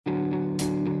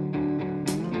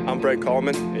I'm Brett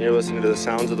Coleman, and you're listening to the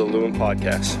Sounds of the Loon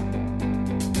podcast.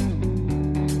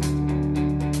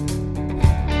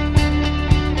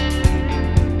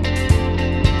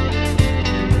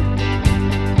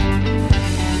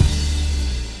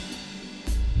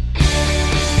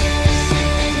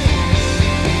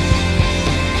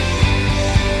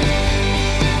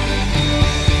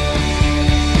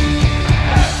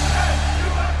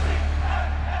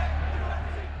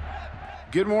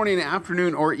 Good morning,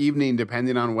 afternoon, or evening,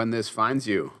 depending on when this finds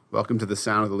you. Welcome to the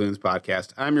Sound of the Loons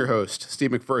podcast. I'm your host,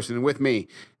 Steve McPherson, and with me,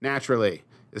 naturally,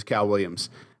 is Cal Williams.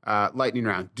 Lightning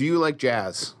round. Do you like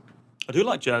jazz? I do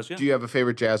like jazz, yeah. Do you have a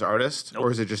favorite jazz artist, Nope.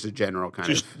 or is it just a general kind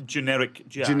Just of... generic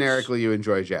jazz. Generically, you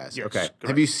enjoy jazz? Yes, Okay. correct.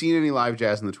 Have you seen any live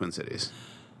jazz in the Twin Cities?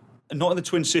 Not in the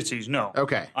Twin Cities, no.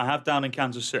 Okay. I have down in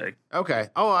Kansas City. Okay.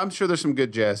 Oh, I'm sure there's some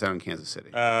good jazz down in Kansas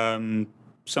City.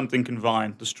 Something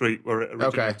Convine, the street where it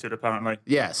originated, apparently.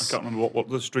 Yes. I can't remember what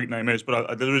the street name is,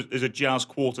 but there is a jazz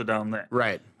quarter down there.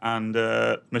 Right. And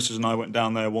Mrs. and I went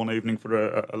down there one evening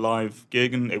for a live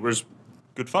gig, and it was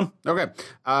good fun. Okay.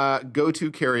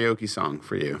 Go-to karaoke song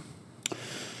for you?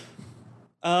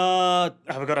 Have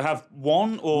I got to have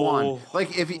one or One. Like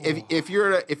if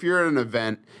you're at an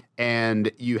event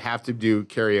and you have to do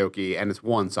karaoke and it's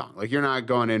one song, like you're not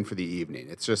going in for the evening.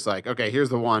 It's just like, okay, here's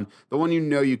the one you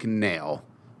know you can nail.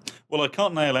 Well, I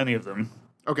can't nail any of them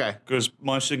Okay. because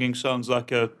my singing sounds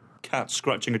like a cat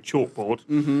scratching a chalkboard.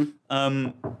 Mm-hmm.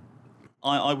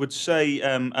 I would say,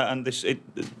 and this,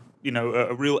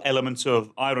 a real element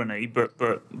of irony, but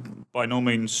by no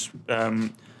means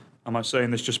am I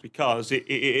saying this just because it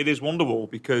is Wonderwall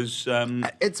because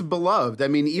It's beloved. I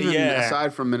mean, even Yeah.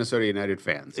 aside from Minnesota United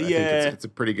fans, I think Yeah. it's a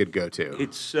pretty good go-to.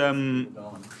 it's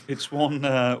one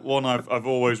I've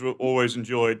always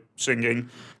enjoyed singing.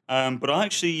 But I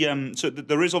actually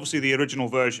there is obviously the original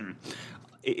version.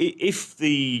 If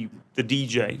the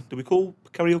DJ, do we call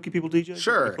karaoke people DJs?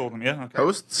 Sure. We call them, yeah. Okay.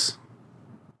 Hosts?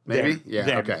 Maybe? Them.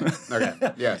 Yeah, Them.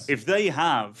 okay. Yes. If they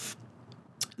have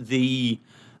the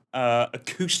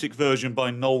acoustic version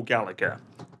by Noel Gallagher,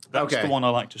 that's Okay. the one I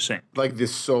like to sing. Like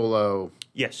this solo.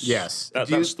 Yes. Yes.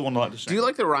 That's the one I like to sing. Do you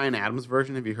like the Ryan Adams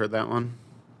version? Have you heard that one?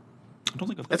 I don't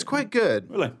think I've heard It's it. quite good.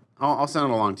 Really? I'll send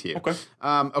it along to you. Okay.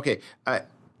 Okay.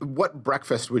 What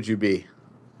breakfast would you be?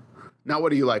 Not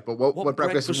what do you like, but what breakfast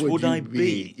breakfast would would you I be?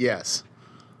 be? Yes.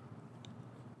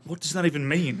 What does that even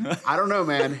mean? I don't know,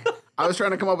 man. I was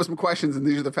trying to come up with some questions, and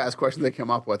these are the fast questions they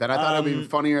come up with. And I thought it would be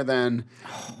funnier than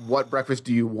what breakfast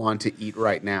do you want to eat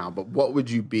right now? But what would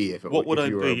you be if What would if I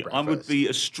you were a be? I would breakfast? be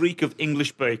a streak of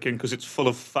English bacon because it's full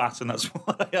of fat, and that's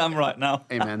what I am right now.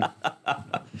 Amen.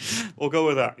 We'll go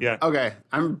with that. Yeah. Okay.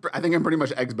 I think I'm pretty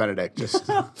much Eggs Benedict. Just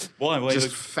Why? Why just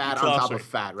is it fat on top classy? of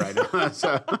fat right now.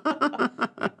 So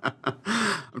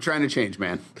I'm trying to change,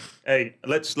 man. Hey,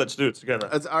 let's do it together.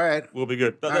 That's all right. We'll be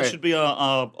good. That right. should be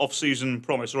our off-season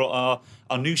promise or our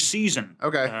new season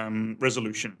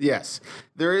resolution. Yes,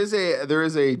 there is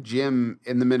a gym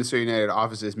in the Minnesota United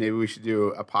offices. Maybe we should do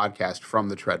a podcast from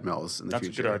the treadmills in the That's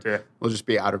a future. good idea. We'll just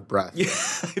be out of breath.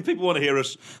 If people want to hear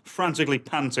us frantically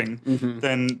panting,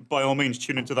 then by all means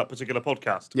tune into that particular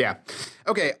podcast. Yeah.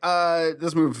 Okay.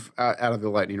 Let's move out of the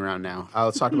lightning round now.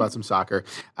 Let's talk about some soccer.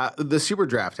 The Super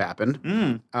Draft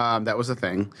happened. That was a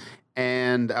thing.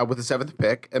 And with the 7th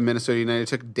pick, Minnesota United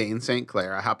took Dane St.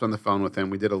 Clair. I hopped on the phone with him.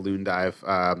 We did a loon dive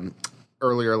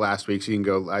earlier last week, so you can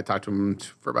go. I talked to him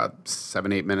for about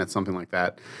 7-8 minutes, something like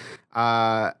that.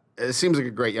 It seems like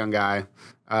a great young guy.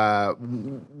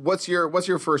 What's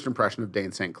your first impression of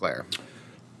Dane St. Clair?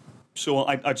 So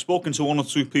I'd spoken to one or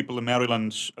two people in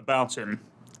Maryland about him.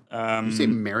 You say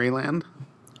Maryland?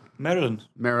 Maryland.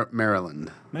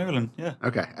 Maryland. Maryland, yeah.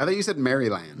 Okay. I thought you said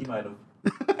Maryland. might have.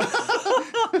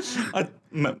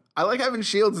 I like having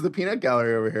Shields as the peanut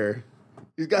gallery over here.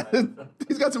 He's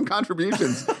got some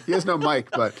contributions. He has no mic,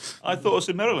 but I thought it was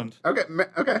in Maryland. okay.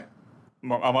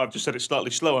 I might have just said it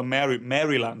slightly slower.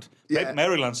 Maryland. Yeah.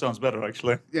 Maryland sounds better,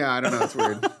 actually. Yeah, I don't know. It's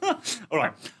weird. All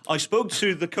right. I spoke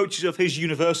to the coaches of his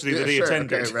university that he Sure,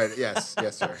 attended. okay, right. Yes,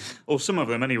 sir. Or some of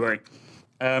them, anyway.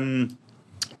 And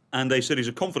they said he's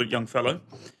a confident young fellow.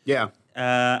 Yeah.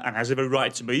 And has every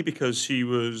right to be because he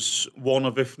was one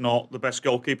of, if not the best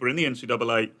goalkeeper in the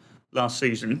NCAA last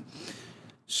season.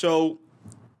 So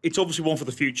it's obviously one for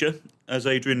the future, as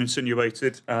Adrian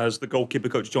insinuated, as the goalkeeper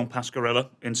coach John Pascarella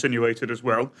insinuated as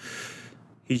well.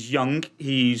 He's young,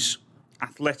 he's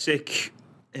athletic.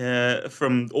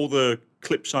 From all the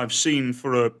clips I've seen,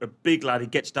 for a big lad, he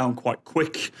gets down quite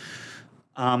quick.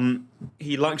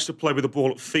 He likes to play with the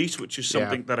ball at feet, which is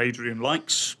something that Adrian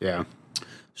likes. Yeah.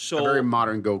 So a very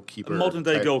modern goalkeeper. Modern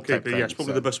day type goalkeeper, thing, yes,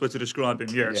 probably so. the best way to describe him.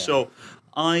 Yeah. Yeah. So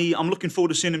I'm looking forward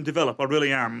to seeing him develop. I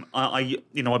really am.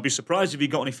 I'd be surprised if he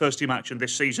got any first team action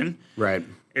this season. Right.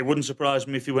 It wouldn't surprise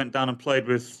me if he went down and played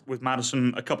with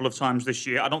Maddison a couple of times this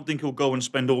year. I don't think he'll go and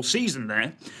spend all season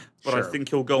there, but I Sure. think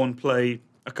he'll go and play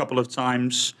a couple of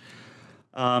times.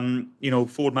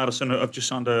 Ford Maddison have just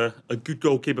signed a good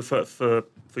goalkeeper for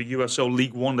USL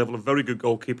League One level, a very good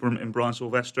goalkeeper in Brian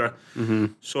Sylvester. Mm-hmm.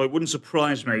 So it wouldn't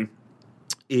surprise me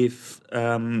if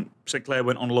St. Clair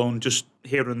went on loan just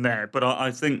here and there. But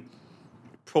I think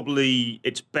probably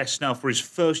it's best now for his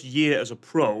first year as a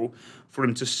pro for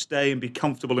him to stay and be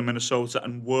comfortable in Minnesota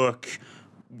and work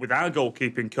with our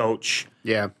goalkeeping coach.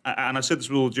 Yeah. And I said this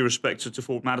with all due respect to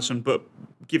Ford Maddison, but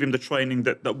give him the training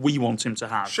that we want him to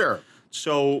have. Sure.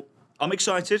 So I'm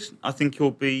excited. I think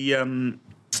he'll be, I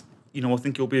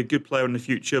think he'll be a good player in the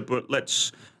future. But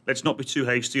let's not be too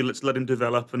hasty. Let's let him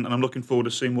develop, and I'm looking forward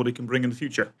to seeing what he can bring in the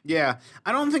future. Yeah,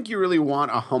 I don't think you really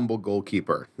want a humble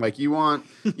goalkeeper. Like you want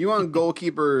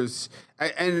goalkeepers,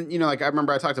 and like I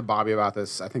remember I talked to Bobby about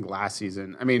this. I think last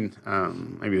season. I mean,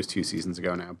 maybe it was 2 seasons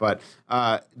ago now. But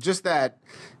just that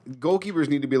goalkeepers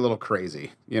need to be a little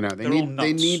crazy. They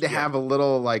need to have a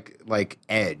little like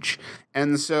edge.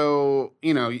 And so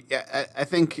I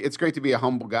think it's great to be a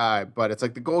humble guy, but it's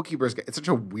like the goalkeepers. It's such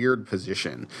a weird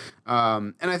position,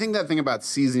 and I think that thing about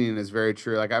seasoning is very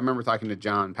true. Like I remember talking to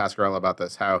John Pascarella about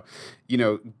this, how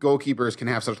goalkeepers can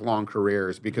have such long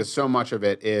careers because so much of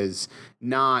it is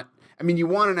not. I mean, you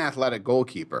want an athletic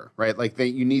goalkeeper, right? Like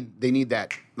they need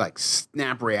that like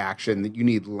snap reaction. That you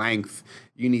need length,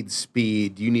 you need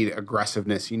speed, you need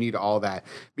aggressiveness, you need all that.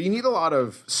 But you need a lot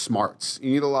of smarts. You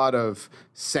need a lot of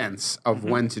sense of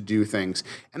when to do things.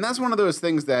 And that's one of those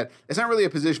things that it's not really a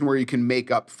position where you can make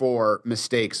up for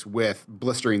mistakes with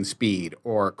blistering speed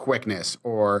or quickness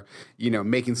or,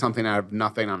 making something out of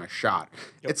nothing on a shot.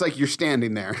 Yep. It's like you're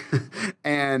standing there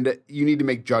and you need to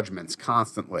make judgments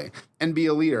constantly and be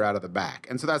a leader out of the back.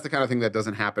 And so that's the kind of thing that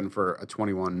doesn't happen for a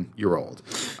 21-year-old.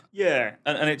 Yeah,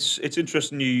 and it's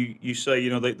interesting you say,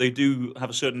 they do have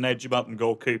a certain edge about them,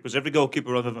 goalkeepers. Every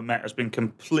goalkeeper I've ever met has been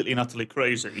completely and utterly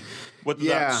crazy.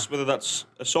 Whether that's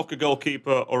a soccer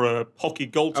goalkeeper or a hockey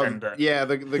goaltender.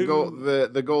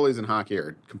 The goalies in hockey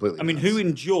are completely nuts. Who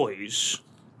enjoys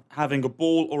having a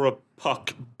ball or a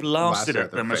puck blasted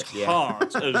at them as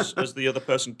hard as the other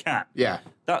person can? Yeah.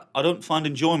 That I don't find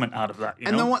enjoyment out of that.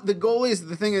 And then the goalies,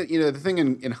 the thing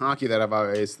in hockey that I've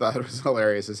always thought was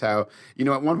hilarious is how,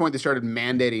 at one point they started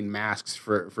mandating masks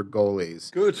for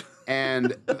goalies. Good.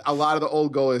 And a lot of the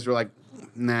old goalies were like,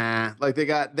 nah, like they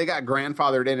got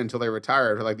grandfathered in until they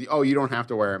retired. They're like, you don't have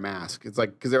to wear a mask. It's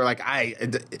like, because they were like, I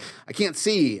can't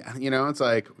see, it's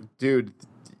like, dude,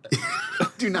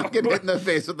 do not get hit in the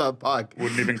face with a puck.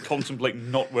 Wouldn't even contemplate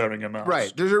not wearing a mask.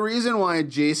 Right. There's a reason why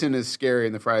Jason is scary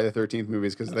in the Friday the 13th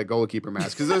movies because of the goalkeeper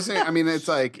mask. Because those things, it's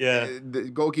like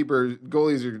the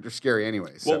goalies are scary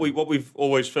anyway. So. What we've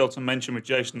always failed to mention with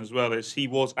Jason as well is he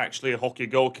was actually a hockey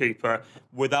goalkeeper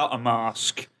without a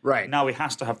mask. Right. Now he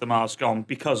has to have the mask on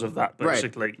because of that,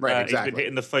 basically. Right, exactly. He's been hit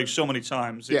in the face so many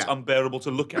times, it's unbearable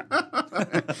to look at.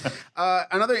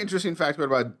 Another interesting fact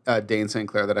about Dane St.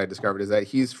 Clair that I discovered is that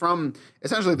he's from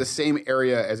essentially the same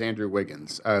area as Andrew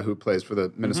Wiggins, who plays for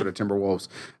the Minnesota Timberwolves.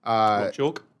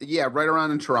 Chalk? Yeah, right around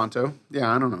in Toronto.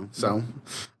 Yeah, I don't know. So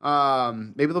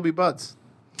maybe they'll be buds.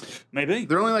 Maybe.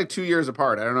 They're only like 2 years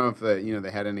apart. I don't know if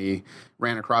they had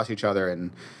ran across each other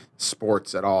in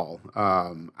sports at all.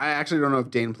 I actually don't know if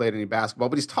Dane played any basketball,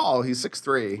 but he's tall. He's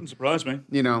 6'3". Wouldn't surprise me.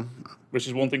 Which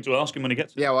is one thing to ask him when he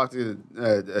gets it. Yeah, we'll have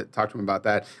to talk to him about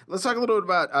that. Let's talk a little bit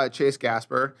about Chase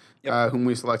Gasper, whom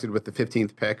we selected with the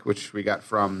 15th pick, which we got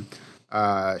from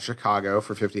Chicago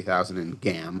for $50,000 in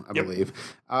GAM, I believe.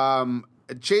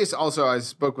 Chase also, I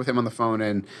spoke with him on the phone,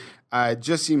 and it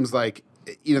just seems like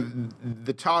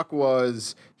the talk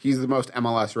was he's the most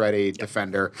MLS ready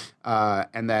defender,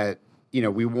 and that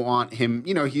we want him.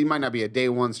 He might not be a day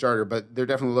one starter, but they're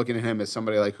definitely looking at him as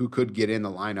somebody like who could get in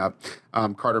the lineup.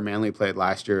 Carter Manley played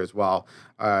last year as well,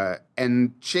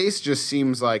 and Chase just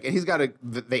seems like, and he's got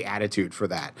the attitude for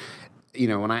that.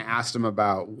 When I asked him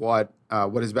about what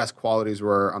his best qualities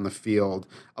were on the field,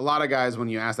 a lot of guys, when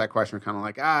you ask that question, are kind of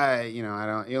like, I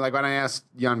don't. Like when I asked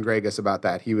Jan Gregus about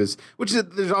that,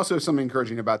 there's also something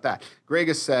encouraging about that.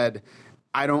 Gregus said,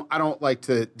 I don't like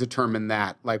to determine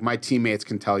that. Like my teammates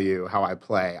can tell you how I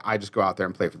play. I just go out there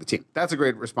and play for the team. That's a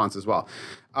great response as well.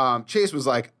 Chase was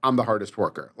like, I'm the hardest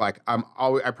worker. Like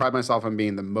I pride myself on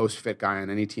being the most fit guy on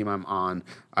any team I'm on.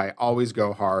 I always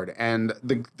go hard, and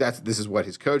this is what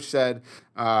his coach said.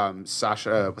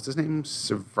 Sasha, what's his name?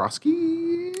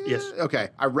 Savrosky? Yes. Okay,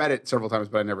 I read it several times,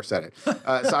 but I never said it.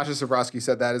 Sasha Sabrowski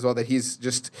said that as well. That he's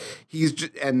just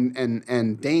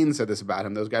and Dane said this about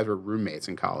him. Those guys were roommates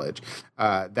in college.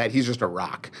 That he's just a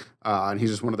rock, and he's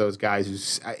just one of those guys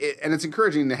who's. And it's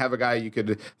encouraging to have a guy you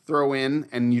could throw in,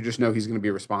 and you just know he's going to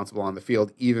be responsible on the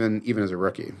field, even as a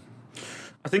rookie.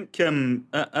 I think,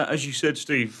 as you said,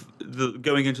 Steve,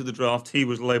 going into the draft, he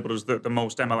was labelled as the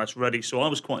most MLS ready. So I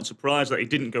was quite surprised that he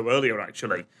didn't go earlier,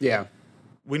 actually. Yeah.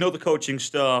 We know the coaching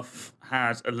staff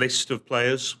had a list of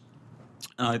players.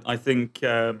 I think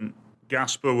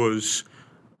Gasper was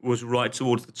right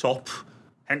towards the top,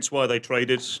 hence why they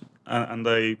traded. And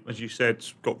they, as you said,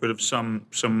 got rid of some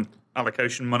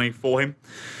allocation money for him.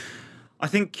 I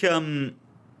think...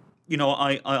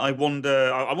 I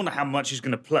wonder how much he's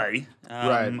going to play.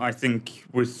 Right. I think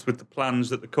with the plans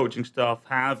that the coaching staff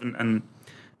have, and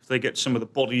if they get some of the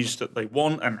bodies that they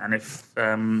want, and if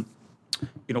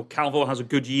Calvo has a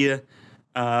good year,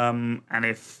 and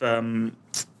if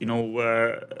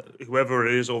whoever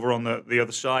it is over on the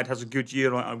other side has a good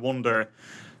year, I wonder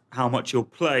how much he'll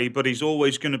play, but he's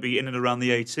always going to be in and around the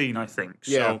 18, I think.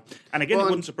 Yeah. So, and again, it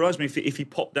wouldn't surprise me if he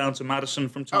popped down to Madison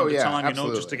from time to time,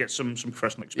 absolutely. just to get some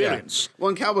professional experience. Yeah. Well,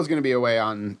 and Calvo's going to be away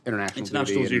on international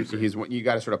duty. You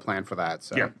got to sort of plan for that.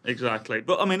 So. Yeah, exactly.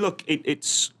 But I mean, look,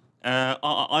 it's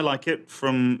I like it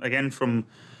from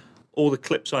all the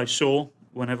clips I saw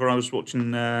whenever I was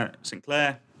watching St.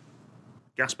 Clair.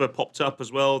 Gasper popped up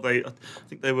as well. I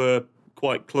think they were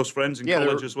quite close friends in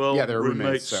college as well. Yeah, they were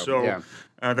roommates. So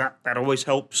that always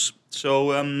helps.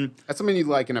 So that's something you'd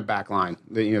like in a back line,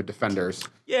 defenders.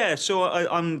 Yeah, so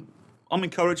I'm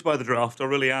encouraged by the draft. I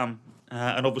really am.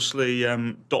 And obviously,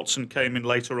 Dotson came in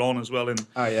later on as well in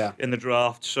the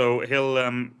draft. So he'll,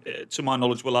 to my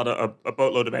knowledge, will add a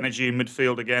boatload of energy in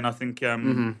midfield again. I think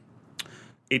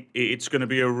it's going to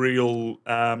be a real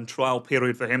trial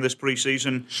period for him this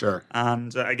preseason. Sure.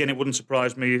 And again, it wouldn't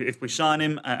surprise me if we sign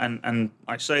him. And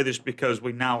I say this because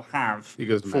we now have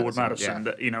forward Madison.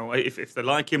 That, if they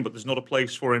like him, but there's not a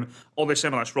place for him on this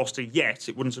MLS roster yet,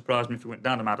 it wouldn't surprise me if he went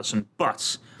down to Madison.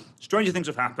 But stranger things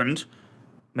have happened.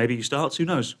 Maybe he starts. Who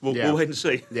knows? We'll wait and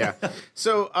see. Yeah.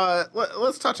 So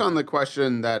let's touch on the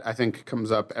question that I think comes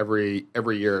up every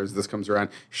year as this comes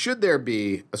around. Should there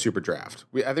be a super draft?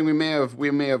 I think we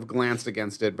may have glanced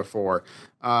against it before.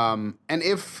 And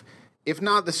if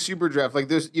not the super draft, like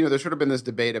there's sort of been this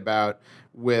debate about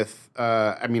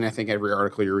I think every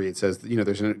article you read says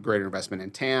there's a greater investment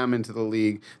in TAM into the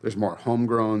league. There's more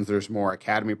homegrowns. There's more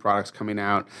academy products coming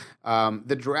out.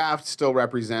 The draft still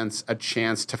represents a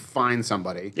chance to find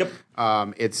somebody. Yep.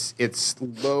 It's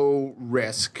low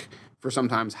risk for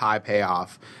sometimes high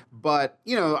payoff. But,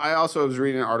 I also was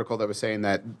reading an article that was saying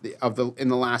that in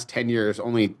the last 10 years,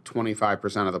 only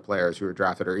 25% of the players who were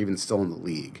drafted are even still in the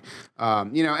league.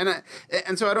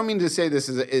 And so I don't mean to say this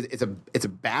is it's a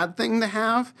bad thing to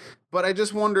have, but I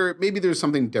just wonder, maybe there's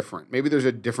something different. Maybe there's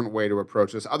a different way to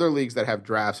approach this. Other leagues that have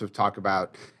drafts have talked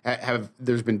about,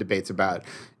 there's been debates about,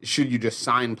 should you just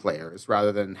sign players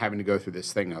rather than having to go through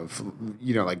this thing of,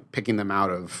 like picking them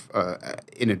out of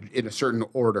in a certain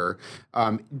order.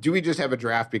 Do we just have a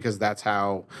draft because that's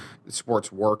how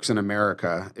sports works in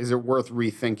America? Is it worth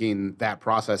rethinking that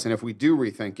process? And if we do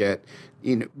rethink it,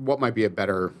 what might be a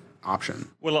better option?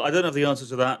 Well, I don't have the answer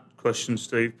to that question,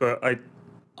 Steve, but I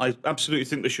absolutely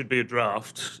think there should be a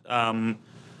draft.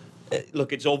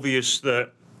 Look, it's obvious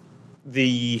that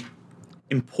the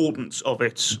importance of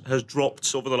it has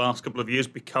dropped over the last couple of years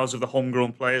because of the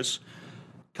homegrown players.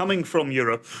 Coming from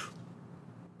Europe,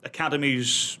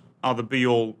 academies are the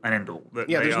be-all and end-all.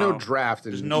 There's no draft.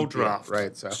 There's no draft.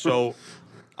 Right. So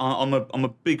I'm a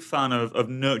big fan of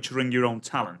nurturing your own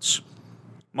talents.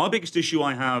 My biggest issue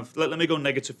I have, let me go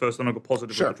negative first, then I'll go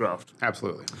positive with the draft.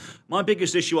 Absolutely. My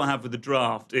biggest issue I have with the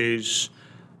draft is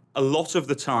a lot of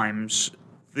the times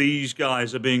these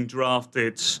guys are being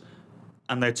drafted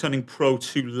and they're turning pro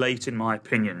too late, in my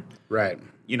opinion. Right.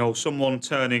 Someone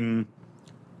turning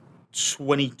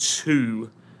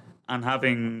 22 and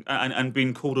having and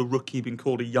being called a rookie, being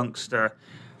called a youngster.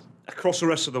 Across the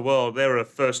rest of the world, they're a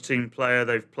first-team player.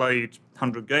 They've played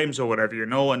 100 games or whatever,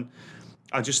 and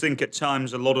I just think at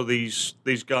times a lot of these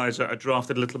guys are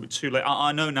drafted a little bit too late.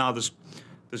 I know now there's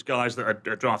guys that are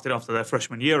drafted after their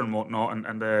freshman year and whatnot,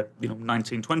 and they're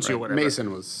 19, 20 or whatever. Mason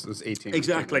was 18.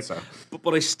 Exactly.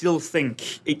 But I still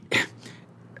think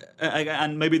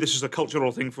and maybe this is a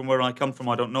cultural thing from where I come from.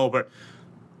 I don't know, but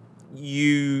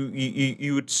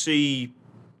you would see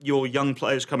your young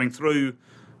players coming through,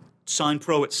 sign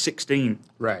pro at 16,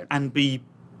 right, and be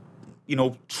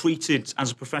treated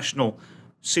as a professional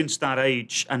since that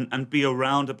age, and be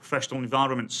around a professional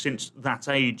environment since that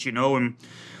age, and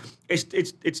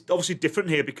it's obviously different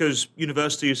here because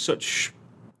university is such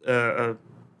a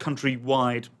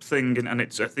countrywide thing, and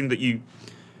it's a thing that you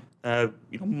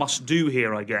must do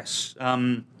here, I guess.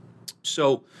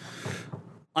 So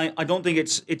I don't think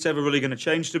it's ever really going to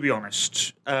change, to be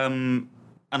honest. And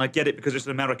I get it because it's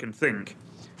an American thing.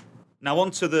 Now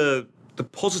on to the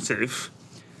positive.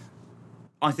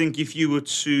 I think if you were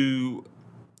to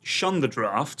shun the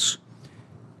draft,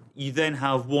 you then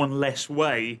have one less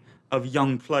way of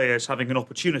young players having an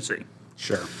opportunity.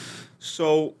 Sure.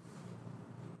 So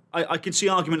I can see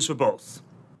arguments for both.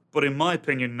 But in my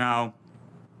opinion now,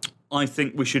 I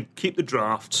think we should keep the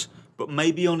draft, but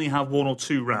maybe only have 1 or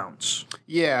 2 rounds.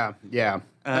 Yeah.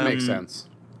 That makes sense.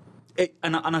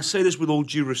 And I say this with all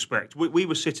due respect. We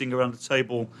were sitting around the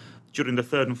table during the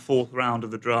 3rd and 4th round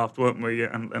of the draft, weren't we?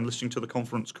 And listening to the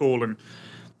conference call, and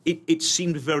it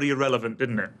seemed very irrelevant,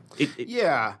 didn't it?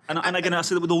 Yeah. And again, I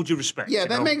say that with all due respect. Yeah,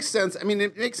 that makes sense. I mean,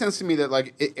 it makes sense to me that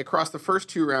across the first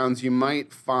 2 rounds, you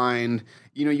might find,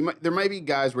 there might be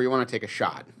guys where you want to take a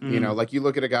shot. Like you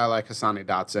look at a guy like Hassani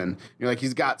Dotson, you're like,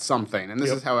 he's got something, and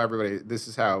this is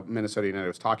how Minnesota United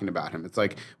was talking about him. It's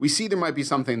like we see there might be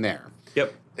something there.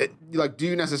 Yep. Do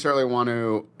you necessarily want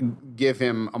to give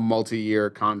him a multi-year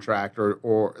contract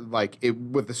or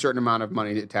with a certain amount of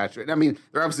money attached to it? I mean,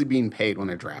 they're obviously being paid when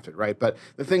they're drafted, right? But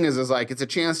the thing is like it's a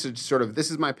chance to sort of, this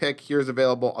is my pick, here's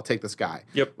available, I'll take this guy.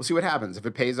 Yep. We'll see what happens. If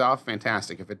it pays off,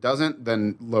 fantastic. If it doesn't,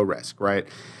 then low risk, right?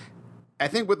 I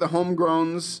think with the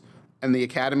homegrowns and the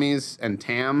academies and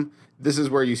TAM, this is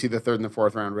where you see the 3rd and the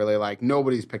 4th round really like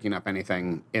nobody's picking up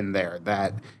anything in there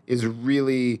that is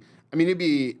really,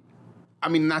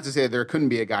 not to say that there couldn't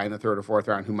be a guy in the 3rd or 4th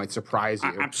round who might surprise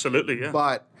you. Absolutely, yeah.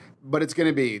 But it's going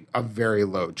to be a very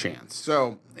low chance.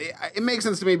 So it makes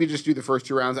sense to maybe just do the first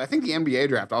 2 rounds. I think the NBA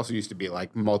draft also used to be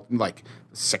like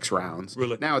 6 rounds.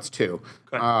 Really? Now it's 2.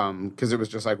 Okay. Because it was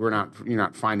just like you're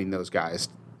not finding those guys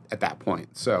at that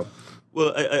point. So,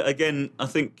 well, again, I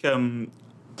think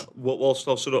whilst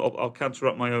I'll counter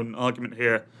up my own argument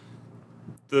here.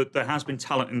 There has been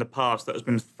talent in the past that has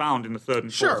been found in the 3rd and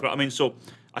 4th. Sure. I mean, so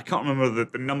I can't remember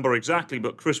the number exactly,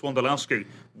 but Chris Wondolowski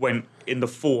went in the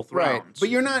 4th round. But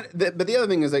you're not. But the other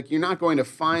thing is like you're not going to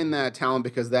find that talent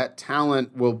because that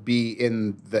talent will be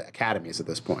in the academies at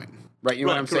this point. Right, you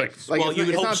know what I'm correct. saying? Well, you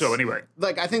would hope so anyway.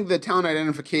 Like, I think the talent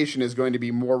identification is going to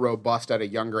be more robust at a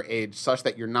younger age, such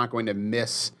that you're not going to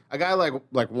miss a guy like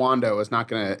Wando is not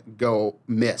going to go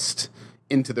missed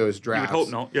into those drafts. You would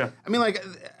hope not, yeah. I mean, like,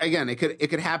 again, it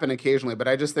could happen occasionally, but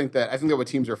I think that what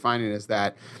teams are finding is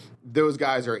that those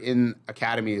guys are in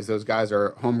academies, those guys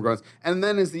are homegrowns, and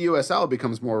then as the USL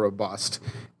becomes more robust,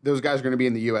 those guys are going to be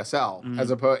in the USL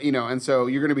as opposed, and so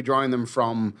you're going to be drawing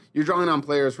on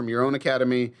players from your own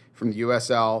academy, from the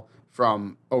USL,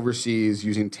 from overseas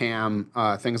using TAM,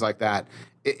 things like that.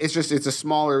 It's a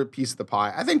smaller piece of the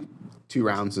pie. I think 2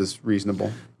 rounds is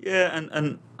reasonable. Yeah,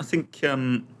 and I think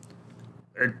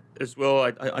as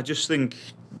well, I just think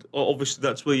obviously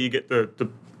that's where you get the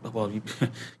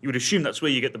you would assume that's where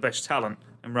you get the best talent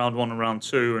in round 1 and round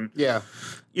 2, and yeah,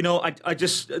 I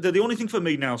just the only thing for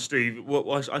me now, Steve,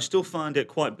 what I still find it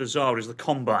quite bizarre is the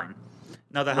combine.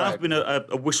 Now there have been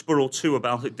a whisper or 2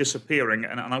 about it disappearing,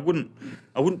 and I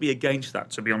wouldn't be against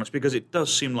that, to be honest, because it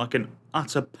does seem like an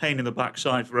utter pain in the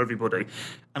backside for everybody.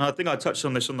 And I think I touched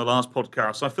on this on the last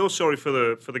podcast. I feel sorry for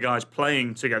the guys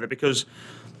playing together because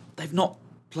they've not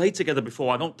played together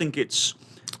before. I don't think it's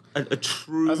a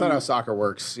true. That's not how soccer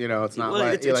works. It's not it's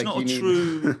not a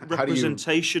true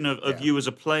representation of you as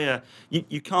a player.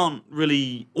 You can't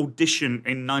really audition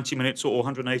in 90 minutes or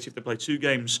 180 if they play 2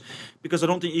 games, because I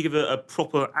don't think you give a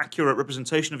proper, accurate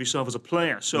representation of yourself as a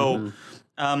player. So,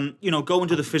 go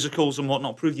into the physicals and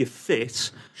whatnot, prove you're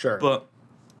fit. Sure. But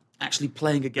actually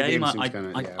playing a game,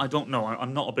 I don't know.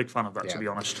 I'm not a big fan of that, to be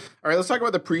honest. All right, let's talk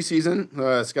about the preseason.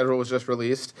 The schedule was just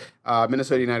released.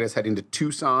 Minnesota United is heading to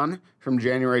Tucson from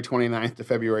January 29th to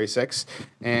February 6th,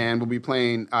 and we'll be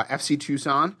playing FC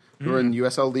Tucson, who are in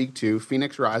USL League 2,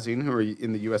 Phoenix Rising, who are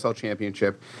in the USL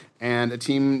Championship, and a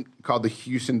team called the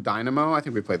Houston Dynamo. I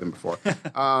think we played them before.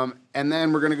 And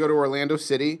then we're going to go to Orlando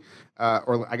City,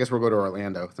 or I guess we'll go to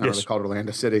Orlando. It's not really called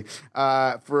Orlando City,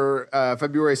 for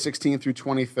February 16th through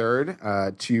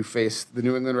 23rd to face the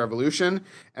New England Revolution,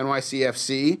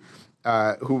 NYCFC,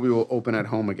 who we will open at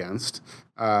home against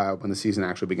when the season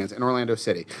actually begins, in Orlando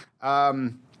City.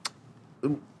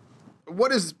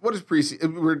 What is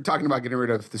preseason? We're talking about getting rid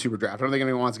of the Super Draft. I don't think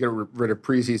anyone wants to get rid of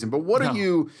preseason. But what do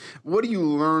you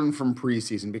learn from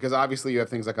preseason? Because obviously you have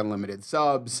things like unlimited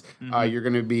subs. You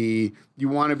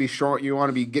want to be short. You want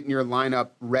to be getting your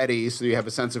lineup ready so you have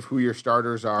a sense of who your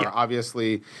starters are. Yeah.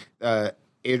 Obviously,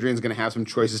 Adrian's going to have some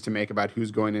choices to make about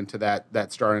who's going into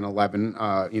that starting 11,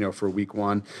 for week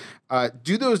 1.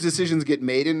 Do those decisions get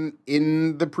made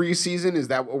in the preseason? Is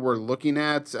that what we're looking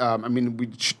at?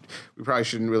 We probably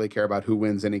shouldn't really care about who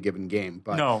wins any given game.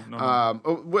 But No.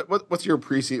 What's your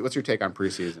take on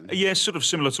preseason? Yeah, sort of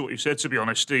similar to what you said, to be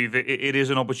honest, Steve. It is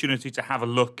an opportunity to have a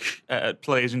look at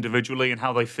players individually and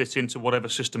how they fit into whatever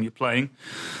system you're playing.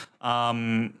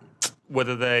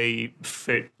 Whether they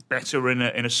fit better in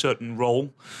a certain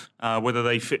role, whether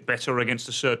they fit better against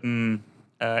a certain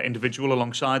individual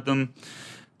alongside them.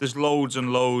 There's loads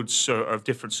and loads of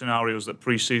different scenarios that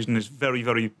preseason is very,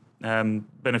 very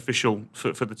beneficial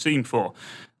for the team for.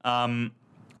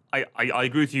 I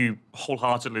agree with you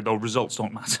wholeheartedly, though. Results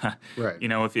don't matter. Right.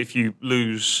 If you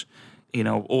lose,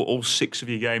 all 6 of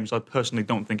your games, I personally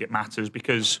don't think it matters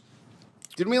because...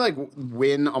 Didn't we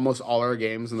win almost all our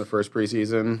games in the first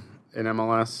preseason in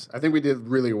MLS? I think we did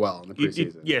really well in the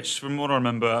preseason. Yes, from what I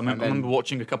remember. I remember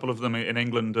watching a couple of them in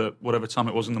England at whatever time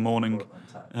it was in the morning.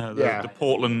 The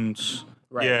Portland...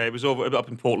 Right. Yeah, it was up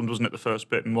in Portland, wasn't it, the first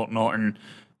bit and whatnot, and...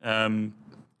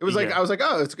 It was I was like,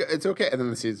 oh, it's okay. And then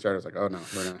the season started. I was like, oh, no,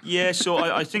 we're not. Yeah, so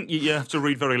I think you have to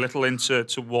read very little into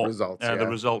what Results, the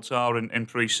results are in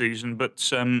pre-season. But,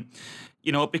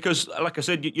 because, like I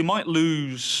said, you might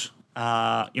lose,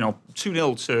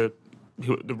 2-0 to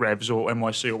the Revs or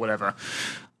NYC or whatever.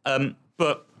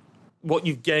 But what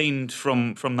you've gained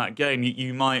from that game,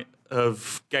 you might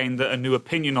have gained a new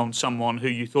opinion on someone who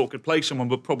you thought could play someone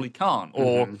but probably can't.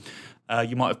 Or...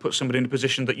 you might have put somebody in a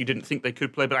position that you didn't think they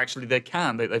could play, but actually they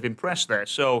can. They've impressed there.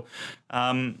 So,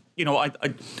 the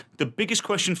biggest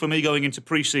question for me going into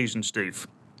pre-season, Steve,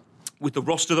 with the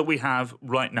roster that we have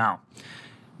right now,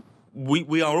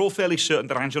 we are all fairly certain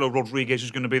that Angelo Rodriguez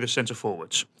is going to be the centre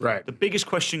forwards. Right. The biggest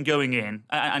question going in,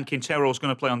 and Quintero is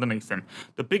going to play underneath him.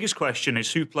 The biggest question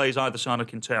is who plays either side of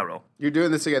Quintero. You're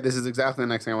doing this again. This is exactly the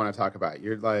next thing I want to talk about.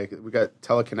 You're we got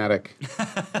telekinetic,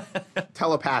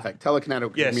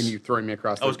 telekinetic. Yes. I mean, you're throwing me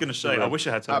across. I was going to say, I wish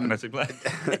I had telekinetic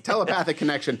play. Telepathic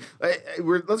connection.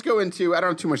 Let's go into. I don't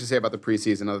have too much to say about the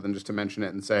preseason other than just to mention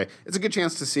it and say it's a good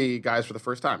chance to see guys for the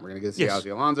first time. We're going to get to see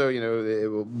Ozzie Alonso.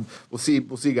 We'll see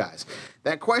guys.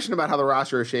 That question about how the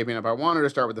roster is shaping up, I wanted to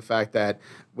start with the fact that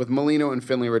with Molino and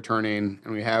Finley returning,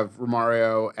 and we have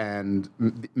Romario and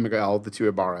Miguel, the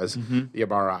two Ibarras, the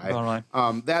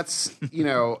Ibarrai. That's,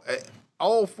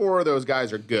 all 4 of those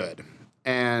guys are good,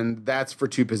 and that's for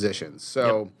 2 positions.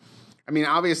 So,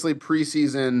 obviously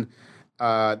preseason,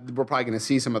 we're probably going to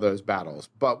see some of those battles.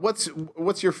 But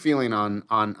what's your feeling on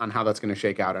how that's going to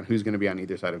shake out and who's going to be on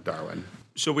either side of Darwin?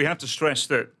 So we have to stress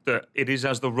that it is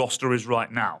as the roster is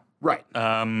right now. Right.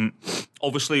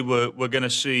 Obviously, we're going to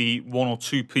see 1 or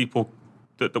 2 people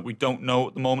that we don't know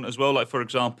at the moment as well. Like, for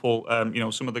example,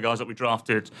 some of the guys that we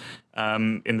drafted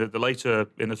in the 3rd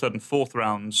and 4th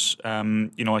rounds,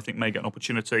 I think may get an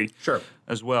opportunity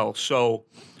as well. So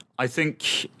I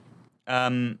think,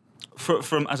 from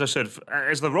as I said,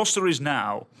 as the roster is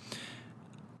now,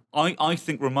 I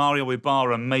think Romario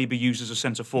Ibarra may be used as a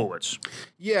centre forwards.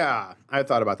 Yeah, I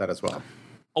thought about that as well.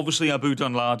 Obviously, Abu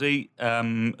Dunladi,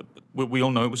 we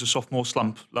all know it was a sophomore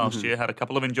slump last year, had a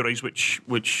couple of injuries which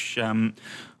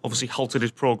obviously halted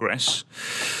his progress.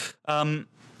 I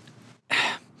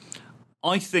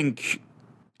think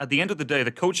at the end of the day,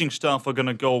 the coaching staff are going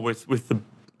to go with the,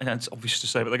 and it's obvious to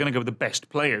say, but they're going to go with the best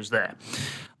players there.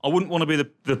 I wouldn't want to be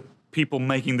the people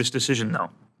making this decision, though,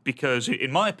 because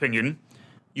in my opinion,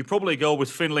 you probably go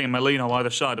with Finley and Molino either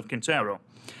side of Quintero.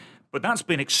 But that's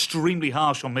been extremely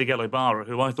harsh on Miguel Ibarra,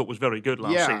 who I thought was very good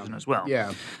last season as well.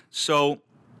 Yeah. So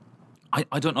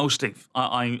I don't know, Steve.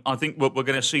 I think we're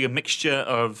going to see a mixture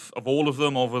of all of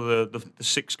them over the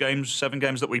 7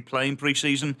 games that we play in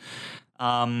pre-season.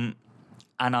 And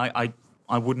I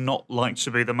would not like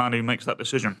to be the man who makes that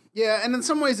decision. Yeah, and in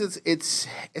some ways it's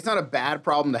not a bad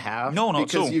problem to have. No,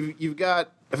 not at all. Because you've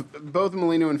got both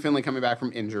Molino and Finley coming back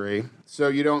from injury. So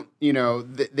you don't,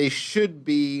 they should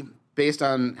be, based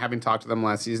on having talked to them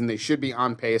last season, they should be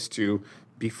on pace to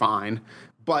be fine.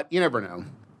 But you never know.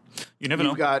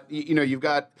 You've got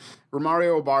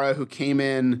Romario Ibarra, who came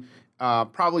in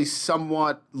probably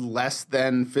somewhat less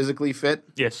than physically fit.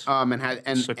 Yes.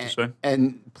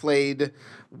 And played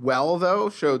well, though,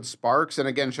 showed sparks, and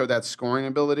again showed that scoring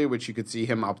ability, which you could see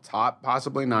him up top,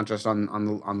 possibly not just on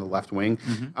the left wing.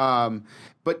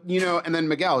 But and then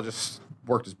Miguel just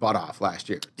worked his butt off last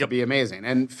year to be amazing,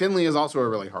 and Finley is also a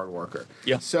really hard worker.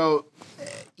 Yeah. So,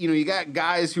 you got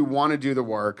guys who want to do the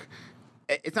work.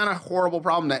 it's not a horrible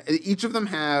problem. That each of them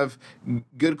have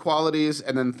good qualities,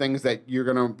 and then things that you're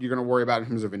gonna worry about in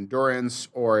terms of endurance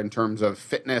or in terms of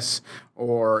fitness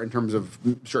or in terms of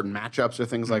certain matchups or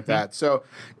things like that. So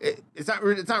it's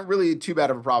not really too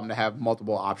bad of a problem to have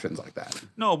multiple options like that.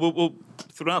 No, we'll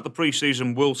throughout the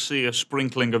preseason we'll see a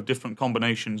sprinkling of different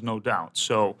combinations, no doubt.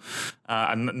 So,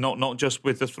 and not just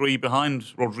with the three behind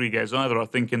Rodriguez either. I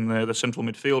think in the central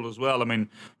midfield as well. I mean,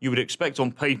 you would expect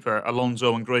on paper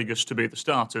Alonso and Gregus to be the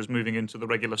starters moving into the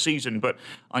regular season, but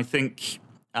I think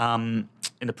in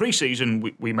the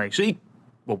preseason we may see.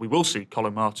 Well, we will see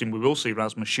Colin Martin. We will see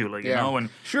Rasmus Schüller, you know. And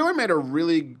Schüller made a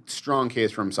really strong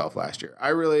case for himself last year. I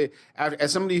really,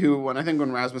 as somebody who,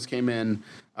 when Rasmus came in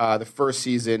the first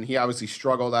season, he obviously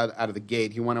struggled out of the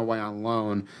gate. He went away on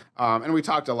loan, and we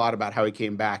talked a lot about how he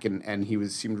came back and he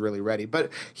seemed really ready. But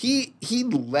he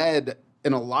led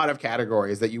in a lot of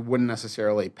categories that you wouldn't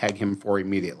necessarily peg him for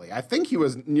immediately. I think he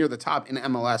was near the top in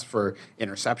MLS for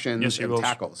interceptions and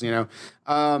tackles, you know.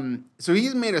 So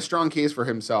he's made a strong case for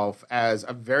himself as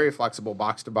a very flexible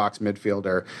box-to-box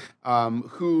midfielder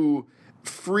who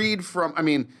freed from, I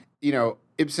mean, you know,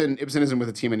 Ibson isn't with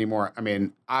the team anymore. I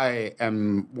mean, I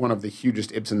am one of the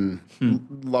hugest Ibson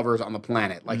lovers on the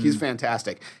planet. Like, he's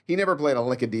fantastic. He never played a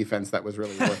lick of defense that was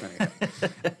really worth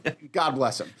anything. God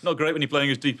bless him. Not great when you're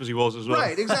playing as deep as he was as well.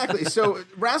 Right, exactly. So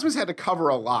Rasmus had to cover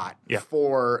a lot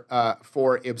for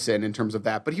Ibson in terms of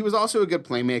that, but he was also a good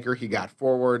playmaker. He got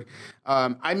forward.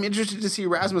 I'm interested to see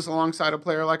Rasmus alongside a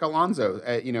player like Alonso,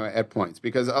 at points,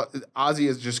 because Ozzy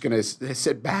is just going to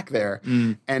sit back there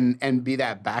and be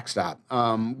that backstop.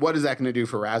 What is that going to do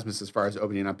for Rasmus as far as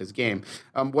opening up his game?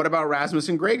 What about Rasmus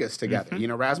and Gregus together? You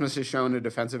know, Rasmus has shown a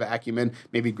defensive acumen.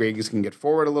 Maybe Gregus can get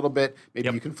forward a little bit. Maybe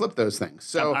you can flip those things.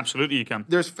 So absolutely you can.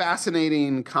 There's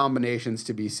fascinating combinations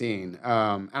to be seen.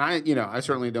 And I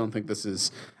certainly don't think this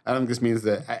is. I don't think this means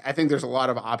that. I think there's a lot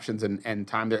of options and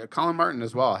time there. Colin Martin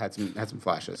as well had some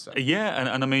flashes. So.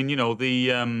 Yeah, and I mean, you know,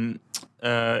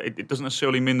 it doesn't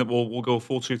necessarily mean that we'll go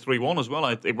 4-2-3-1 as well.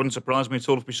 It wouldn't surprise me at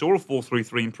all if we saw a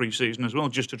 4-3-3 in pre-season as well,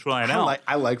 just to try it out.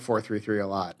 I like 4-3-3 a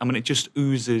lot. I mean, it just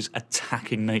oozes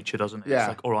attacking nature, doesn't it? Yeah. It's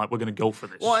like, all right, we're going to go for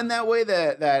this. Well, and that way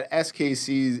that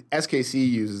SKC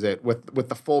uses it with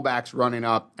the fullbacks running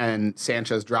up and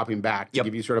Sanchez dropping back to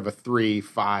give you sort of a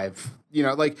 3-5. You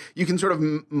know, like you can sort of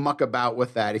muck about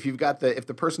with that if if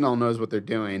the personnel knows what they're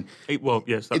doing. It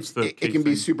can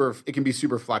be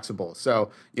super flexible. So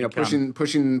you know, pushing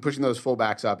those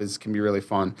fullbacks up can be really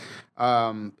fun.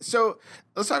 So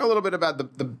let's talk a little bit about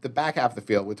the back half of the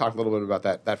field. We talked a little bit about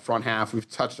that front half. We've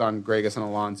touched on Gregus and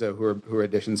Alonso, who are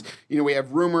additions. You know, we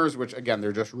have rumors, which again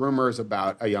they're just rumors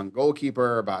about a young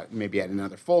goalkeeper, about maybe adding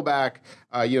another fullback.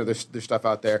 There's stuff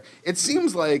out there. It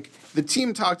seems like the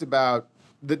team talked about.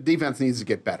 The defense needs to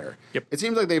get better. Yep. It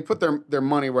seems like they put their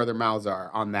money where their mouths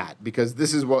are on that, because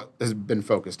this is what has been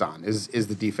focused on is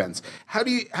the defense. How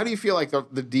do you feel like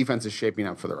the defense is shaping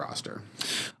up for the roster?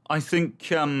 I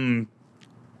think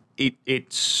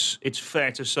it's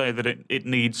fair to say that it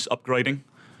needs upgrading.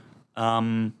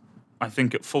 I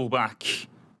think at fullback,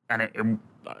 and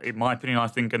in my opinion, I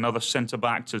think another centre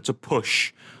back to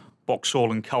push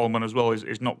Boxall and Coleman as well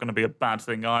is not going to be a bad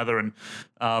thing either. And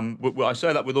I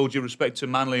say that with all due respect to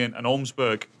Manley and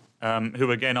Ormsberg,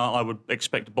 who again I would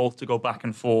expect both to go back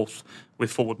and forth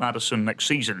with forward Maddison next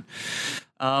season.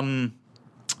 I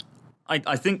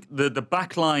think the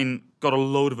back line got a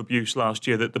load of abuse last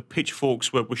year, that the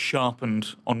pitchforks were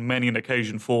sharpened on many an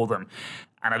occasion for them.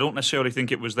 And I don't necessarily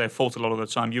think it was their fault a lot of the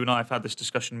time. You and I have had this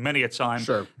discussion many a time.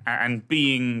 Sure. And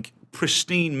being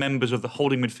pristine members of the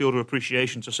Holding Midfielder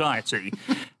Appreciation Society,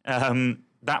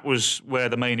 that was where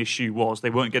the main issue was.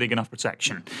 They weren't getting enough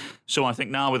protection. So I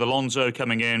think now with Alonso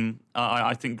coming in,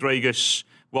 I think Gregus,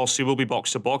 whilst he will be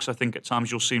box-to-box, I think at times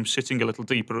you'll see him sitting a little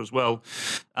deeper as well.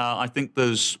 I think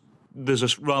there's a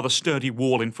rather sturdy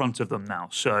wall in front of them now.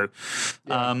 So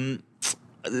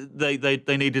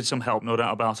they needed some help, no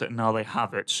doubt about it, and now they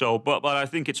have it. So, but I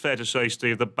think it's fair to say,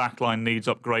 Steve, the backline needs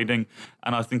upgrading,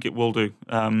 and I think it will do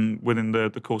within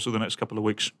the course of the next couple of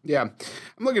weeks. Yeah,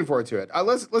 I'm looking forward to it.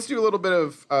 Let's do a little bit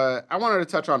of. I wanted to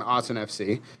touch on Austin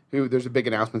FC, who there's a big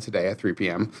announcement today at 3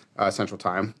 p.m. Central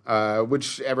Time,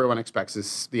 which everyone expects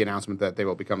is the announcement that they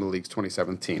will become the league's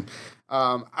 27th team.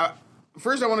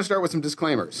 First, I want to start with some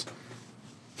disclaimers.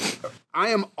 I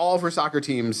am all for soccer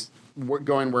teams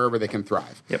going wherever they can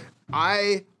thrive. Yep.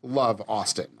 I love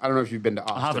Austin. I don't know if you've been to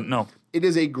Austin. I haven't, no. It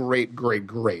is a great, great,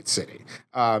 great city.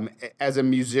 As a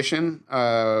musician,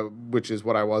 which is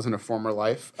what I was in a former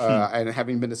life, and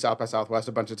having been to South by Southwest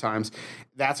a bunch of times,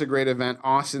 that's a great event.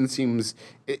 Austin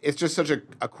it's just such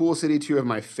a cool city. Two of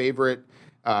my favorite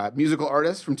Musical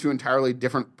artists from two entirely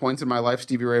different points in my life,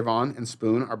 Stevie Ray Vaughan and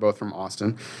Spoon, are both from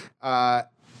Austin.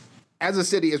 As a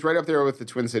city, it's right up there with the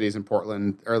Twin Cities in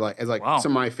Portland, or Wow.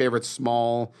 some of my favorite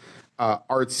small,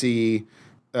 artsy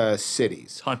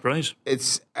cities. High praise.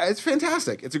 It's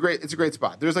fantastic. It's a great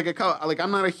spot. There's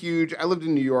I'm not a huge. I lived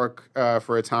in New York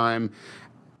for a time.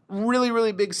 Really,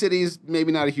 really big cities.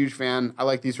 Maybe not a huge fan. I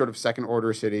like these sort of second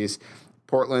order cities.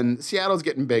 Portland, Seattle's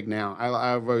getting big now.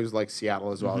 I've always liked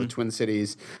Seattle as well. The Twin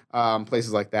Cities,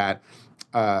 places like that.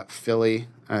 Philly.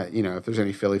 If there's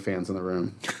any Philly fans in the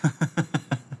room.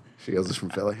 Shields is from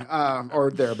Philly,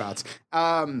 or thereabouts.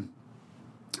 That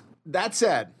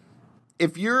said,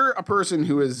 if you're a person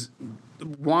who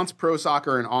wants pro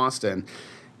soccer in Austin,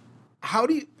 how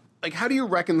do you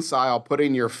reconcile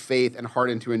putting your faith and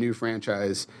heart into a new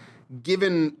franchise,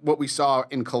 given what we saw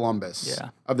in Columbus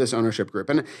of this ownership group?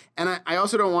 And I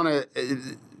also don't want to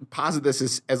posit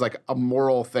this as like a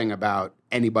moral thing about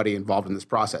anybody involved in this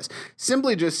process.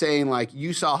 Simply just saying, like,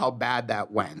 you saw how bad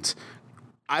that went.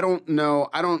 I don't know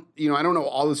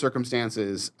all the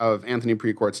circumstances of Anthony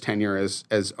Precourt's tenure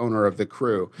as owner of the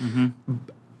Crew.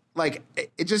 Like,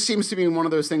 it just seems to be one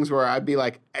of those things where I'd be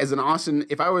like, as an Austin,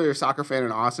 if I were a soccer fan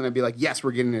in Austin, I'd be like, yes,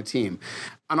 we're getting a team.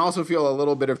 And also feel a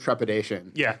little bit of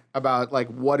trepidation about, like,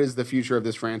 what is the future of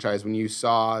this franchise when you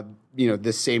saw,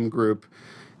 this same group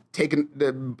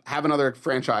have another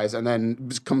franchise and then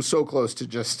come so close to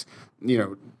just,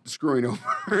 screwing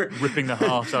over. Ripping the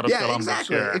heart out of Columbus.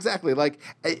 Exactly. Like,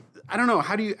 I don't know.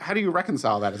 How do you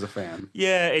reconcile that as a fan?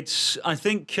 Yeah, I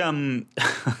think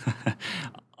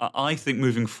I think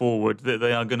moving forward that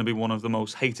they are going to be one of the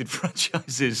most hated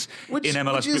franchises in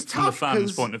MLS from the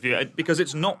fans' point of view, because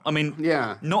it's not. I mean,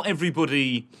 not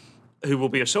everybody who will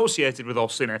be associated with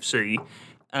Austin FC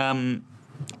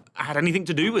had anything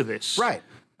to do with this, right?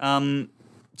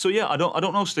 So yeah, I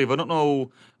don't know, Steve. I don't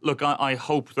know. Look, I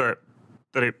hope that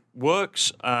it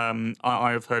works.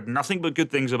 I have heard nothing but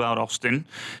good things about Austin.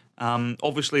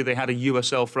 Obviously, they had a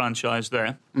USL franchise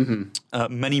there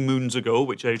many moons ago,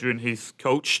 which Adrian Heath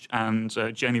coached and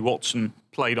Jamie Watson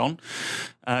played on.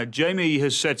 Jamie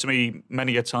has said to me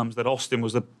many a times that Austin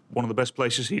was one of the best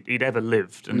places he'd ever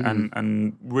lived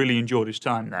and really enjoyed his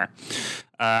time there,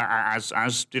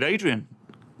 as did Adrian.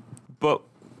 But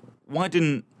why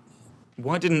didn't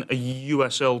a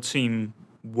USL team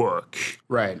work?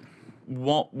 Right.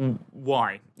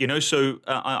 Why? So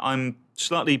I'm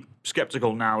slightly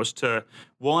skeptical now as to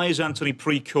why is Anthony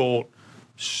Precourt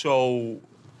so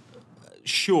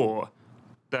sure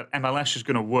that MLS is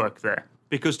going to work there?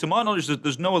 Because to my knowledge,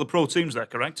 there's no other pro teams there,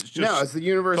 correct? It's just it's the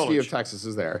University college. of Texas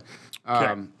is there.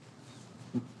 Okay.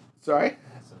 Sorry?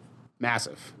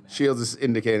 Massive. Shields is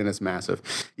indicating it's massive.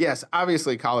 Yes,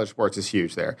 obviously college sports is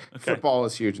huge there. Okay. Football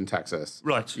is huge in Texas.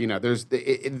 Right. There's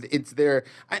it's there.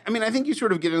 I mean, I think you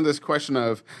sort of get into this question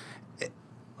of.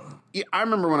 I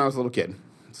remember when I was a little kid.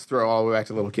 Let's throw all the way back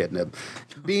to little kid nib.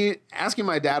 Asking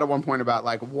my dad at one point about,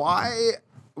 like, why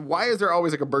is there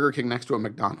always like a Burger King next to a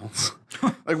McDonald's?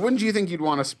 Like, wouldn't you think you'd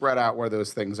want to spread out where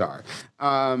those things are?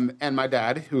 And my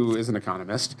dad, who is an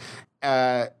economist,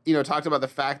 talked about the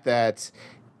fact that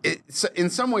in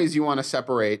some ways you want to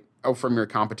separate from your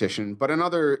competition, but in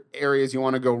other areas you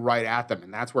want to go right at them,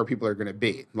 and that's where people are going to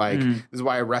be. Like, this is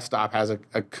why a rest stop has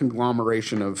a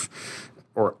conglomeration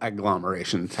or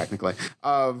agglomeration technically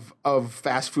of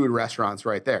fast food restaurants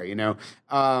right there,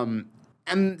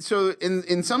 and so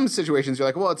in some situations you're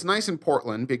like, well, it's nice in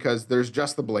Portland because there's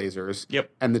just the Blazers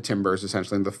and the Timbers,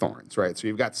 essentially, and the Thorns, right? So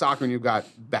you've got soccer and you've got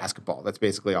basketball. That's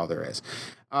basically all there is.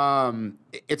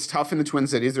 It's tough in the Twin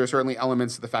Cities. There are certainly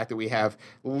elements to the fact that we have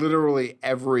literally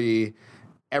every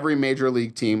major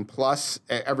league team, plus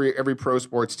every pro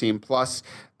sports team, plus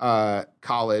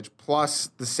college, plus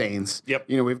the Saints. Yep.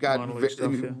 We've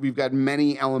got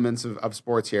many elements of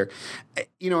sports here.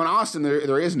 In Austin,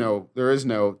 there is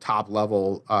no top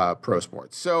level pro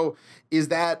sports. So is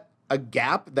that a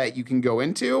gap that you can go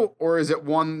into, or is it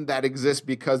one that exists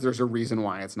because there's a reason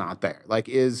why it's not there? Like,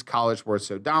 is college sports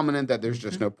so dominant that there's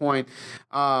just no point?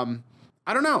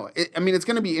 I don't know. It's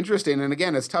going to be interesting. And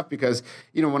again, it's tough because,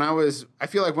 I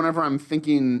feel like whenever I'm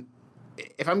thinking,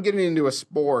 if I'm getting into a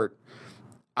sport,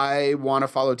 I want to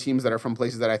follow teams that are from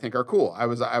places that I think are cool. I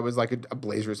was like a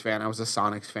Blazers fan. I was a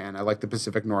Sonics fan. I like the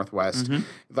Pacific Northwest.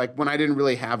 Like, when I didn't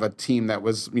really have a team that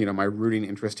was, my rooting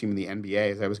interest team in the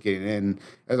NBA as I was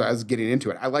getting into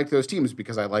it. I like those teams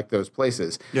because I like those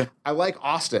places. Yeah. I like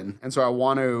Austin, and so I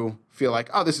want to feel like,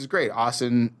 oh, this is great.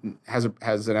 Austin has an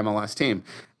MLS team.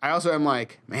 I also am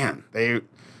like, man, they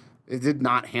did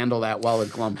not handle that well in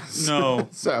Columbus. No.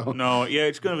 No. Yeah,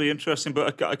 it's going to be interesting.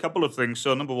 But a couple of things.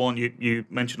 So, number one, you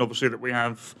mentioned, obviously, that we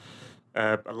have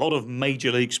a lot of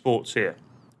major league sports here.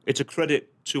 It's a credit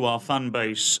to our fan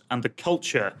base and the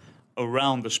culture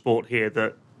around the sport here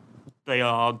that they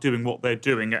are doing what they're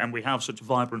doing, and we have such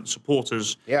vibrant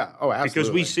supporters. Yeah. Oh, absolutely.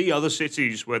 Because we see other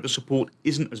cities where the support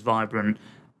isn't as vibrant,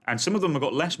 and some of them have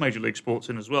got less major league sports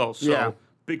in as well. So Yeah.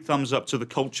 big thumbs up to the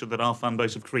culture that our fan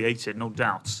base have created, no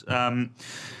doubt.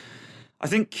 I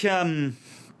think, the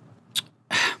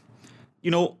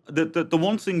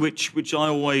one thing which I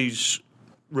always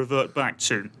revert back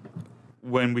to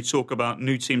when we talk about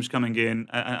new teams coming in,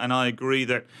 and I agree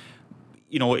that,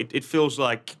 it feels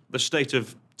like the state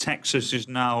of Texas is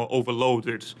now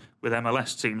overloaded with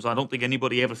MLS teams. I don't think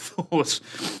anybody ever thought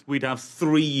we'd have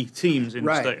 3 teams in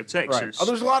the state of Texas. Right. Oh,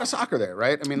 there's a lot of soccer there,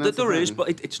 right? I mean, that's There the is, thing. but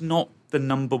it's not the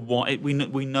number one.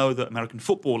 We know that American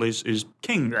football is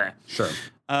king there. Sure.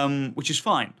 Which is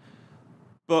fine.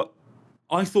 But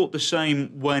I thought the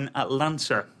same when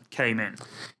Atlanta came in.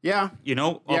 Yeah.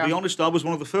 I'll be honest, I was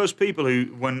one of the first people who,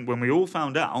 when we all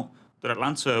found out that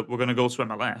Atlanta were going to go to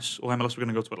MLS, or MLS were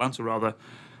going to go to Atlanta rather,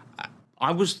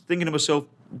 I was thinking to myself,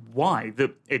 why?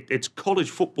 It's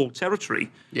college football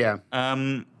territory. Yeah.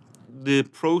 The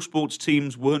pro sports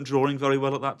teams weren't drawing very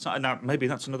well at that time. Now, maybe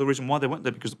that's another reason why they went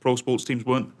there, because the pro sports teams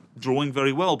weren't drawing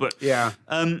very well. But Yeah.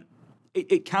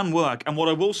 it can work. And what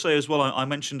I will say as well, I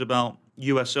mentioned about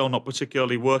USL not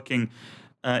particularly working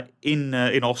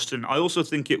in Austin. I also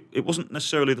think it wasn't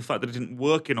necessarily the fact that it didn't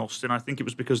work in Austin. I think it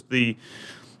was because the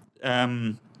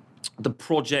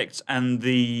project and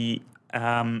the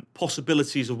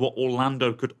possibilities of what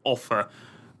Orlando could offer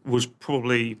was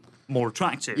probably more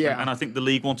attractive. Yeah. And I think the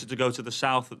league wanted to go to the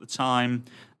south at the time.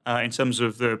 In terms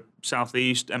of the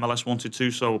southeast, MLS wanted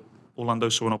to, so Orlando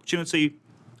saw an opportunity,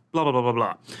 blah, blah, blah, blah,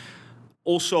 blah.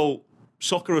 Also,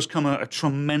 soccer has come a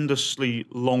tremendously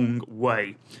long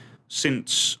way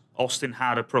since Austin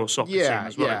had a pro soccer team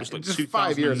as well. Yeah. It was like Just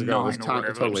 5 years ago, it was 2009 or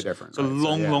whatever. totally different. It's a right? So,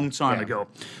 long, yeah. long time Yeah. ago.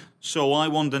 So I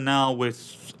wonder now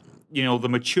with, the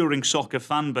maturing soccer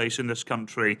fan base in this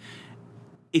country,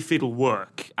 if it'll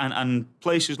work. And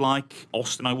places like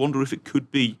Austin, I wonder if it could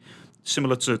be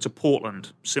similar to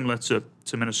Portland, similar to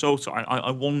Minnesota.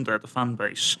 I wonder, the fan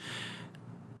base,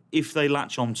 if they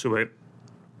latch onto it,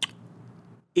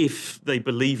 if they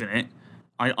believe in it,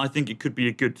 I think it could be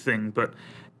a good thing. But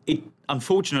it,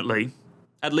 unfortunately,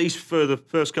 at least for the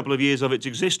first couple of years of its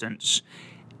existence,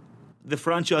 the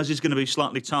franchise is going to be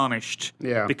slightly tarnished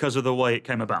because of the way it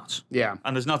came about. Yeah.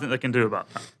 And there's nothing they can do about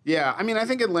that. Yeah, I mean, I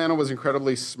think Atlanta was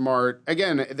incredibly smart.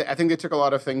 Again, I think they took a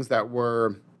lot of things that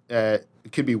were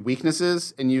could be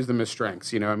weaknesses and use them as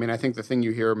strengths. I mean, I think the thing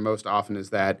you hear most often is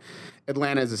that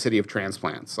Atlanta is a city of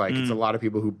transplants. Like, it's a lot of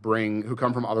people who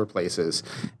come from other places,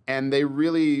 and they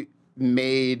really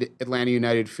made Atlanta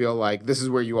United feel like this is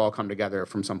where you all come together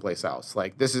from someplace else.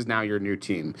 Like, this is now your new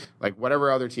team. Like,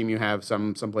 whatever other team you have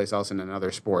someplace else in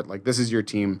another sport, like, this is your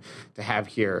team to have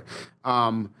here.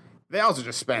 They also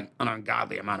just spent an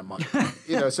ungodly amount of money.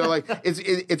 So like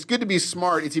it's good to be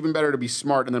smart. It's even better to be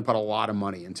smart and then put a lot of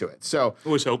money into it. So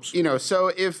Always helps.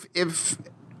 So if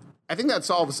I think that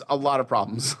solves a lot of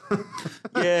problems.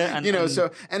 Yeah, and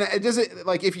and it doesn't,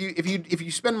 like, if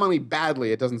you spend money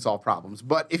badly, it doesn't solve problems.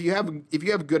 But if you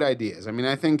have good ideas, I mean,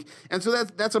 I think, and so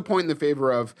that's a point in the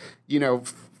favor of,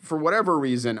 for whatever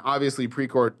reason, obviously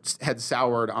Precourt had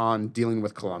soured on dealing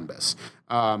with Columbus.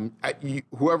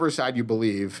 Whoever side you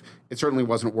believe, it certainly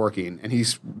wasn't working, and he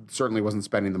certainly wasn't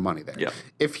spending the money there. Yep.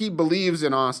 If he believes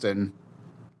in Austin,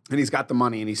 and he's got the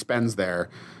money and he spends there,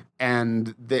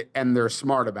 and they're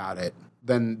smart about it,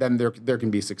 then there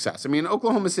can be success. I mean,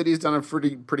 Oklahoma City's done a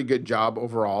pretty good job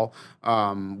overall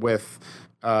with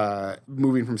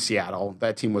moving from Seattle.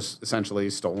 That team was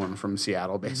essentially stolen from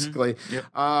Seattle, basically. Mm-hmm.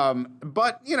 Yep.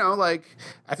 But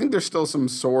I think there's still some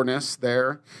soreness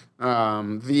there. I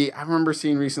remember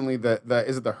seeing recently that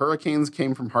the Hurricanes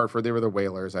came from Hartford. They were the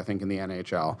Whalers, I think, in the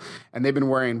NHL, and they've been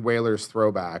wearing Whalers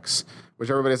throwbacks, which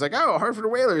everybody's like, "Oh,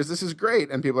 Hartford Whalers, this is great,"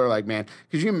 and people are like, "Man,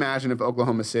 could you imagine if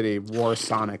Oklahoma City wore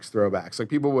Sonics throwbacks? Like,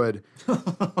 people would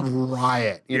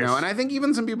riot, you know." And I think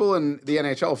even some people in the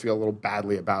NHL feel a little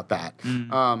badly about that.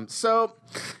 I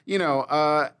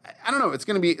don't know. It's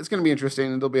gonna be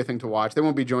interesting. It'll be a thing to watch. They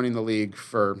won't be joining the league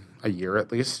for a year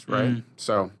at least, right?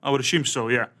 So I would assume so.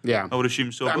 Yeah. Yeah. I would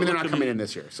assume so. I mean, But they're look, not coming in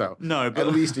this year, so No, but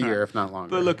at least a year, if not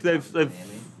longer. But look, they've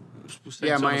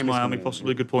Miami's Miami, coming in.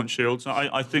 possibly good point shields.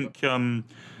 I think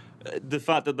the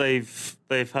fact that they've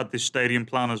had this stadium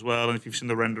plan as well, and if you've seen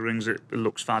the renderings, it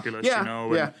looks fabulous.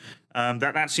 Yeah, And,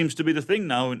 that seems to be the thing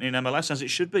now in MLS, as it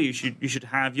should be. You should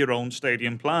have your own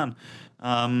stadium plan.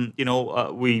 I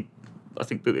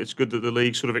think that it's good that the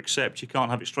league sort of accepts you can't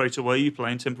have it straight away. You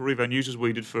play in temporary venues as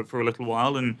we did for a little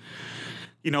while, and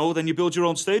then you build your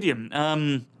own stadium.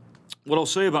 What I'll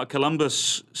say about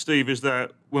Columbus, Steve, is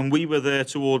that when we were there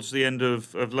towards the end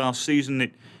of last season,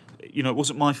 it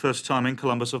wasn't my first time in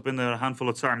Columbus. I've been there a handful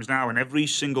of times now, and every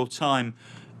single time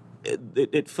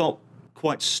it felt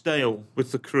quite stale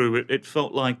with the Crew. It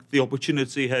felt like the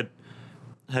opportunity had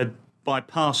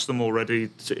bypassed them already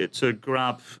to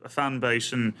grab a fan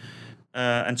base and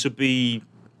to be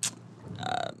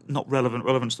not relevant.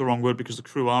 Relevant's the wrong word because the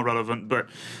Crew are relevant, but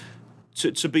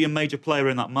to be a major player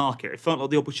in that market. It felt like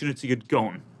the opportunity had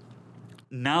gone.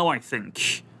 Now I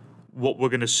think what we're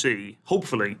going to see,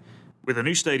 hopefully, with a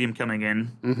new stadium coming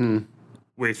in,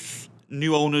 with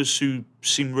new owners who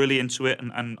seem really into it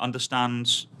and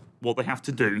understand what they have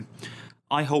to do,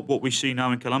 I hope what we see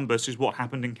now in Columbus is what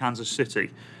happened in Kansas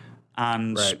City.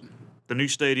 And the new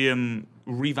stadium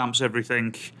revamps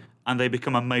everything and they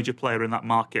become a major player in that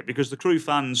market. Because the Crew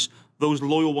fans, those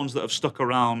loyal ones that have stuck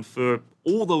around for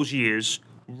all those years,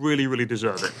 really, really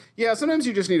deserve it. Yeah, sometimes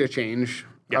you just need a change.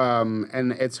 Yeah.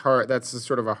 And it's hard. That's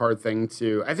sort of a hard thing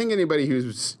to. I think anybody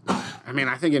who's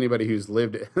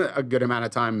lived a good amount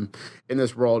of time in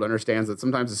this world understands that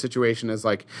sometimes the situation is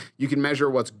like you can measure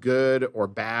what's good or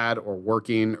bad or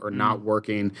working or not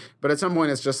working, but at some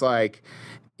point it's just like,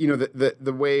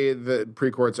 the way the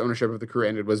Precourt's ownership of the Crew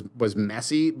ended was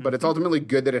messy, but it's ultimately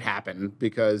good that it happened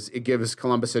because it gives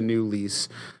Columbus a new lease.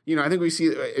 I think we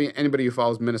see anybody who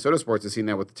follows Minnesota sports has seen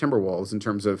that with the Timberwolves in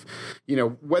terms of,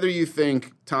 whether you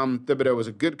think Tom Thibodeau was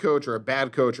a good coach or a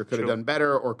bad coach or could have done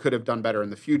better or could have done better in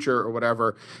the future or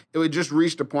whatever, it would just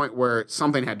reached a point where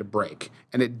something had to break,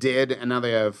 and it did. And now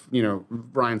they have,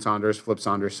 Brian Saunders, Flip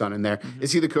Saunders' son in there.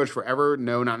 Is he the coach forever?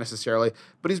 No, not necessarily,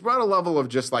 but he's brought a level of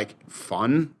just like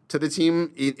fun to the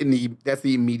team. That's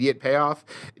the immediate payoff.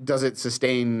 Does it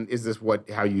sustain? Is this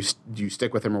how you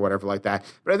stick with him or whatever like that?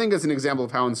 But I think it's an example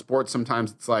of how in sports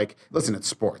sometimes it's like, listen, it's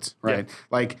sports, right? Yeah.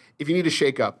 Like if you need to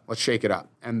shake up, let's shake it up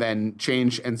and then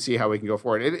change and see how we can go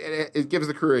forward. It gives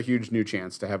the Crew a huge new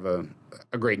chance to have a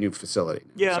great new facility.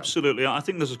 Yeah, absolutely. I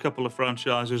think there's a couple of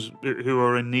franchises who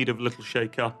are in need of a little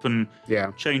shake up and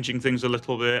changing things a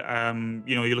little bit.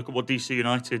 You look at what DC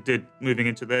United did moving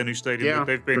into their new stadium. Yeah,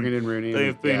 they've been bringing in Rooney.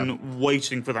 They've been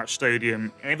waiting for that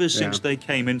stadium ever since they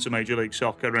came into Major League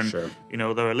Soccer. And,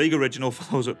 they're a league original,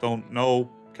 for those that don't know,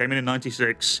 came in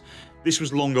 96. This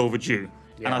was long overdue.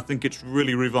 Yeah. And I think it's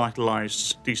really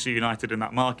revitalised DC United in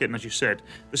that market. And as you said,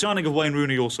 the signing of Wayne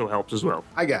Rooney also helps as well.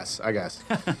 I guess.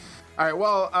 All right,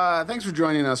 well, thanks for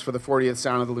joining us for the 40th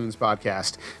Sound of the Loons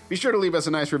podcast. Be sure to leave us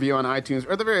a nice review on iTunes,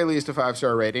 or at the very least a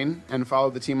 5-star rating, and follow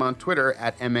the team on Twitter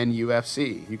at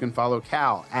MNUFC. You can follow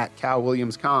Cal at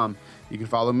CalWilliamsCom. You can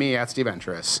follow me at Steve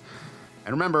Entris.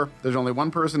 And remember, there's only one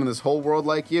person in this whole world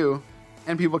like you,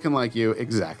 and people can like you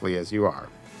exactly as you are.